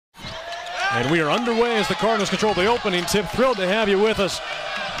And we are underway as the Cardinals control the opening tip. Thrilled to have you with us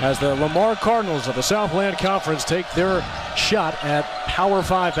as the Lamar Cardinals of the Southland Conference take their shot at Power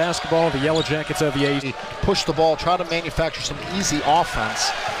 5 basketball, the Yellow Jackets of the ACC. Push the ball, try to manufacture some easy offense.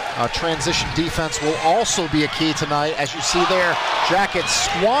 Transition defense will also be a key tonight. As you see there, Jackets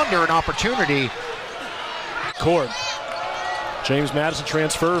squander an opportunity. Court. James Madison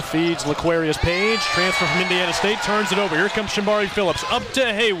transfer, feeds Laquarius Page. Transfer from Indiana State, turns it over. Here comes Shambari Phillips, up to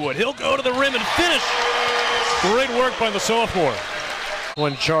Haywood. He'll go to the rim and finish. Great work by the sophomore.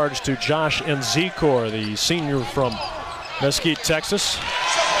 One charge to Josh Nzikor, the senior from Mesquite, Texas.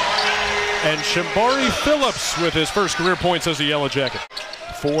 And Shambari Phillips with his first career points as a Yellow Jacket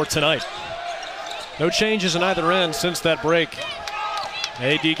for tonight. No changes in either end since that break.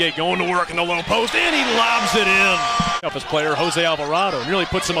 ADK going to work in the low post, and he lobs it in. His player, Jose Alvarado, nearly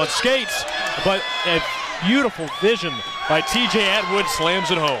puts him on skates, but a beautiful vision by TJ Atwood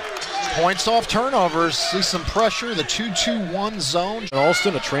slams it home. Points off turnovers, see some pressure, the 2-2-1 zone.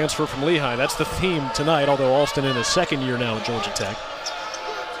 Alston, a transfer from Lehigh. That's the theme tonight, although Alston in his second year now at Georgia Tech.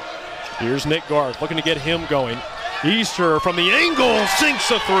 Here's Nick Garth looking to get him going. Easter from the angle, sinks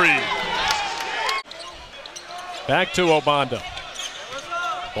a three. Back to Obanda.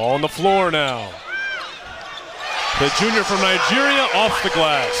 Ball on the floor now. The junior from Nigeria off the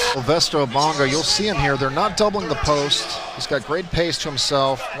glass. Sylvester Obanga, you'll see him here. They're not doubling the post. He's got great pace to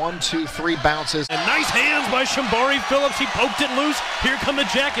himself. 1, 2, 3 bounces. And nice hands by Shambari Phillips. He poked it loose. Here come the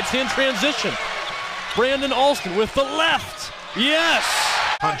Jackets in transition. Brandon Alston with the left. Yes!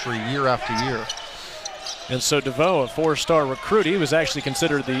 Country year after year. And so DeVoe, a 4-star recruit, he was actually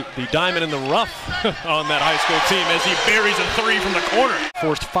considered the diamond in the rough on that high school team as he buries a three from the corner.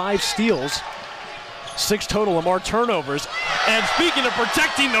 Forced 5 steals, 6 total Lamar turnovers. And speaking of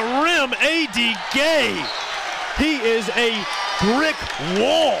protecting the rim, A.D. Gay, he is a brick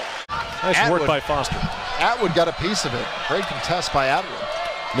wall. Nice Atwood. Work by Foster. Atwood got a piece of it. Great contest by Atwood.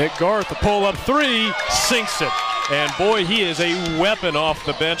 Nick Garth, the pull-up three, sinks it. And boy, he is a weapon off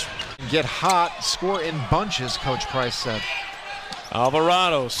the bench. Get hot, score in bunches, Coach Price said.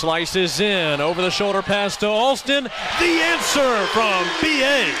 Alvarado slices in, over the shoulder pass to Alston. The answer from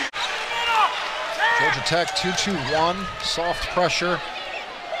BA. Georgia Tech 2-2-1, soft pressure.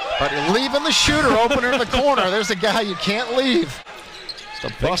 But leaving the shooter opener in the corner. There's a guy you can't leave.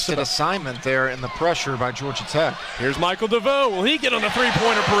 It's a busted assignment there in the pressure by Georgia Tech. Here's Michael DeVoe. Will he get on the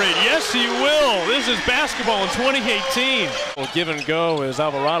three-pointer parade? Yes, he will. This is basketball in 2018. Well, give and go as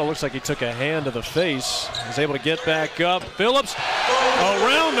Alvarado looks like he took a hand to the face. He's able to get back up. Phillips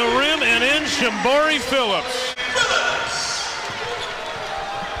around the rim and in. Shambari Phillips.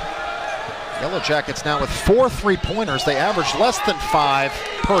 Yellow Jackets now with 4 3-pointers. They averaged less than 5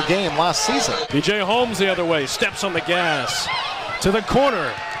 per game last season. B.J. Holmes the other way, steps on the gas. To the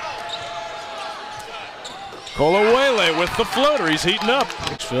corner. Kolawele with the floater. He's heating up.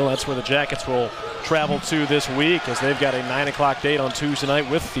 That's where the Jackets will travel to this week as they've got a 9 o'clock date on Tuesday night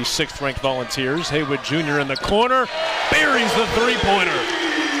with the 6th-ranked Volunteers. Haywood Jr. in the corner. Buries the three-pointer.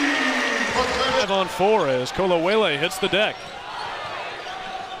 5-on-4 as Kolawele hits the deck.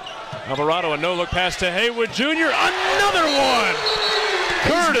 Alvarado, a no-look pass to Haywood Jr. Another one!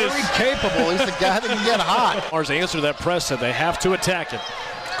 Curtis. He's very capable. He's the guy that can get hot. Lamar's answer to that press said they have to attack it.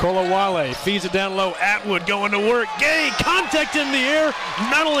 Kolawale feeds it down low. Atwood going to work. Gay, contact in the air.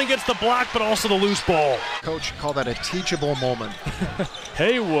 Not only gets the block, but also the loose ball. Coach called that a teachable moment.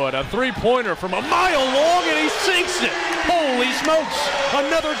 Haywood, a three-pointer from a mile long, and he sinks it. Holy smokes.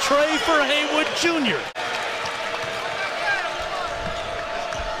 Another tray for Haywood Jr.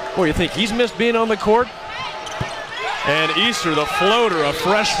 Boy, you think he's missed being on the court? And Easter, the floater, a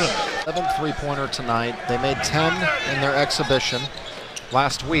freshman. 7th three-pointer tonight. They made 10 in their exhibition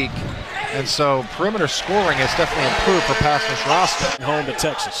last week. And so perimeter scoring has definitely improved for past this roster. Home to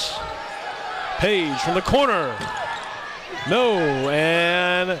Texas. Page from the corner. No,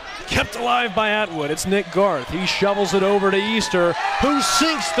 and kept alive by Atwood. It's Nick Garth. He shovels it over to Easter, who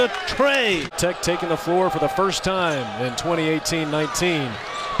sinks the tray. Tech taking the floor for the first time in 2018-19.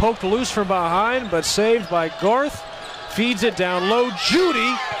 Poked loose from behind, but saved by Garth. Feeds it down low.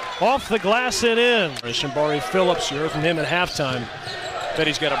 Judy off the glass and in. Shambari Phillips, you heard from him at halftime. Bet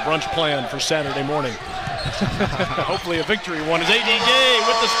he's got a brunch plan for Saturday morning. Hopefully a victory one is A.D. Gay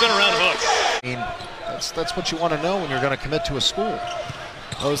with the spin around hook. I mean, that's what you want to know when you're going to commit to a school.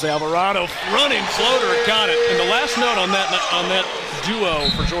 Jose Alvarado running floater, got it. And the last note on that duo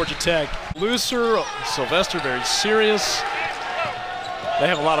for Georgia Tech. Looser, Sylvester very serious. They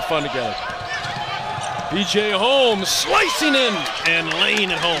have a lot of fun together. B.J. Holmes slicing in and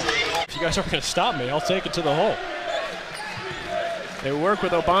laying it home. If you guys aren't going to stop me, I'll take it to the hole. They work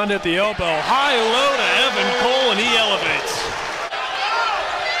with Obanda at the elbow. High-low to Evan Cole, and he elevates.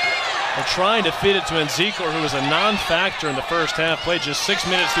 They're trying to feed it to Nzikor, who was a non-factor in the first half. Played just 6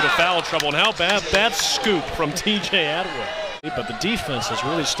 minutes due to foul trouble. And how about that scoop from TJ Atwood? But the defense has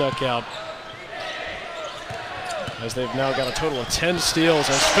really stuck out, as they've now got a total of 10 steals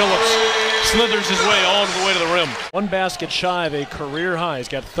as Phillips slithers his way all the way to the rim. One basket shy of a career high. He's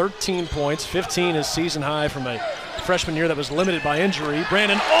got 13 points, 15 his season high from a freshman year that was limited by injury.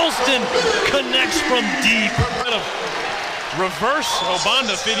 Brandon Alston connects from deep. Reverse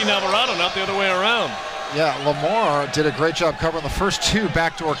Obanda feeding Alvarado, not the other way around. Yeah, Lamar did a great job covering the first 2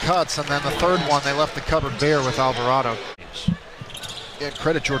 backdoor cuts, and then the third one they left the cupboard bare with Alvarado. Yeah,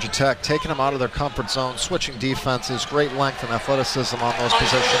 credit Georgia Tech, taking them out of their comfort zone, switching defenses, great length and athleticism on those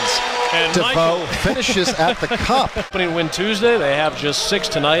positions. And DeVoe finishes at the cup. Opening win Tuesday, they have just 6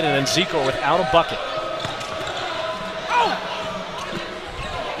 tonight, and Nzikor without a bucket.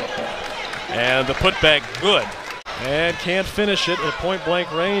 And the putback good. And can't finish it at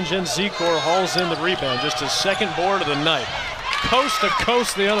point-blank range, and Nzikor hauls in the rebound. Just his second board of the night. Coast to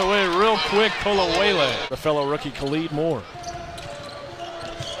coast the other way real quick, Kolawele. The fellow rookie Khalid Moore.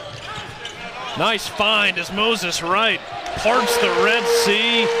 Nice find as Moses Wright parts the Red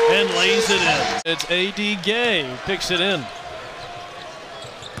Sea and lays it in. It's A.D. Gay who picks it in.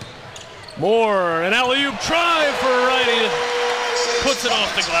 Moore, an alley-oop try for Wright. He puts it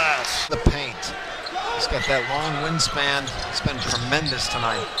off the glass. The paint. He's got that long wingspan. It's been tremendous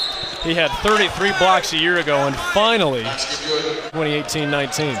tonight. He had 33 blocks a year ago, and finally,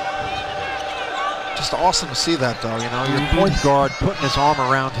 2018-19. Just awesome to see that, though. You know, your point guard putting his arm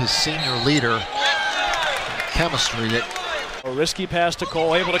around his senior leader. Chemistry. A risky pass to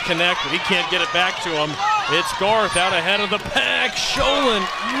Cole, able to connect, but he can't get it back to him. It's Garth out ahead of the pack. Sholin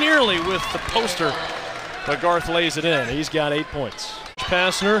nearly with the poster, but Garth lays it in. He's got 8 points.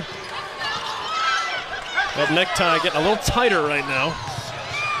 Passner. That necktie getting a little tighter right now,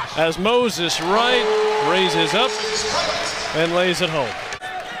 as Moses Wright raises up and lays it home.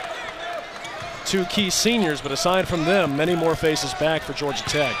 2 key seniors, but aside from them, many more faces back for Georgia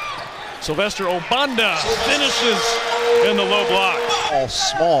Tech. Sylvester Obanda finishes in the low block. All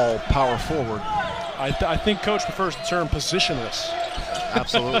small power forward. I think Coach prefers the term positionless.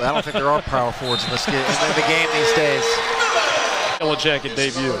 Absolutely. I don't think there are power forwards in this game, in the game these days. Yellow Jacket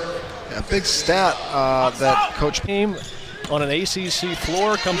debut. A big stat that Coach came on an ACC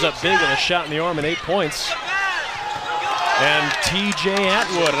floor, comes up big with a shot in the arm and 8 points. And TJ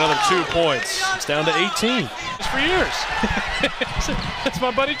Atwood, another 2 points. It's down to 18. It's for years. That's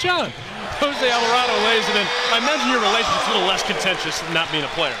my buddy John. Jose Alvarado lays it in. I imagine your relationship's a little less contentious than not being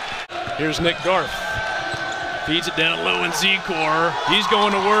a player. Here's Nick Garth. Feeds it down low in Nzikor. He's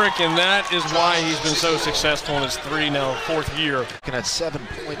going to work, and that is why he's been so successful in his 4th year. Looking at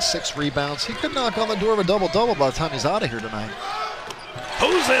 7.6 rebounds. He could knock on the door of a double-double by the time he's out of here tonight.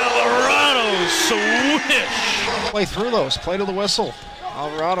 Jose Alvarado, swish! Play through those, play to the whistle.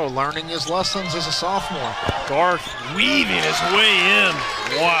 Alvarado learning his lessons as a sophomore. Garth weaving his way in.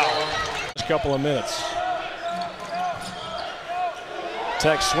 Wow. Just a couple of minutes.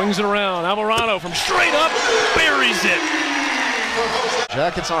 Tech swings it around. Alvarado from straight up, buries it.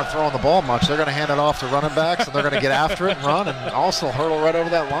 Jackets aren't throwing the ball much. They're going to hand it off to running backs, and they're going to get after it and run, and also hurdle right over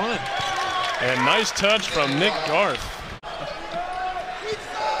that line. And nice touch from Nick Garth.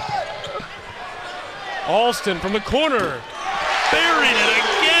 Alston from the corner. Buried it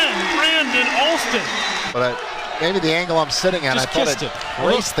again, Brandon Alston. But maybe the angle I'm sitting at, just I thought it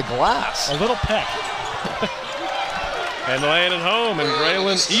raced the glass. A little peck. And laying it home, and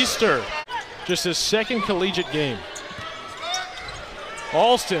Braylon Easter. Just his 2nd collegiate game.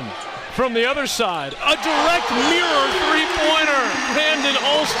 Alston from the other side. A direct mirror 3-pointer. Brandon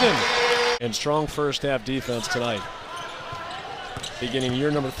Alston. And strong first half defense tonight. Beginning year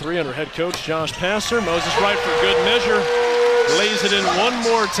number 3 under head coach Josh Passer. Moses Wright for good measure. Lays it in one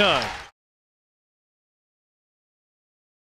more time.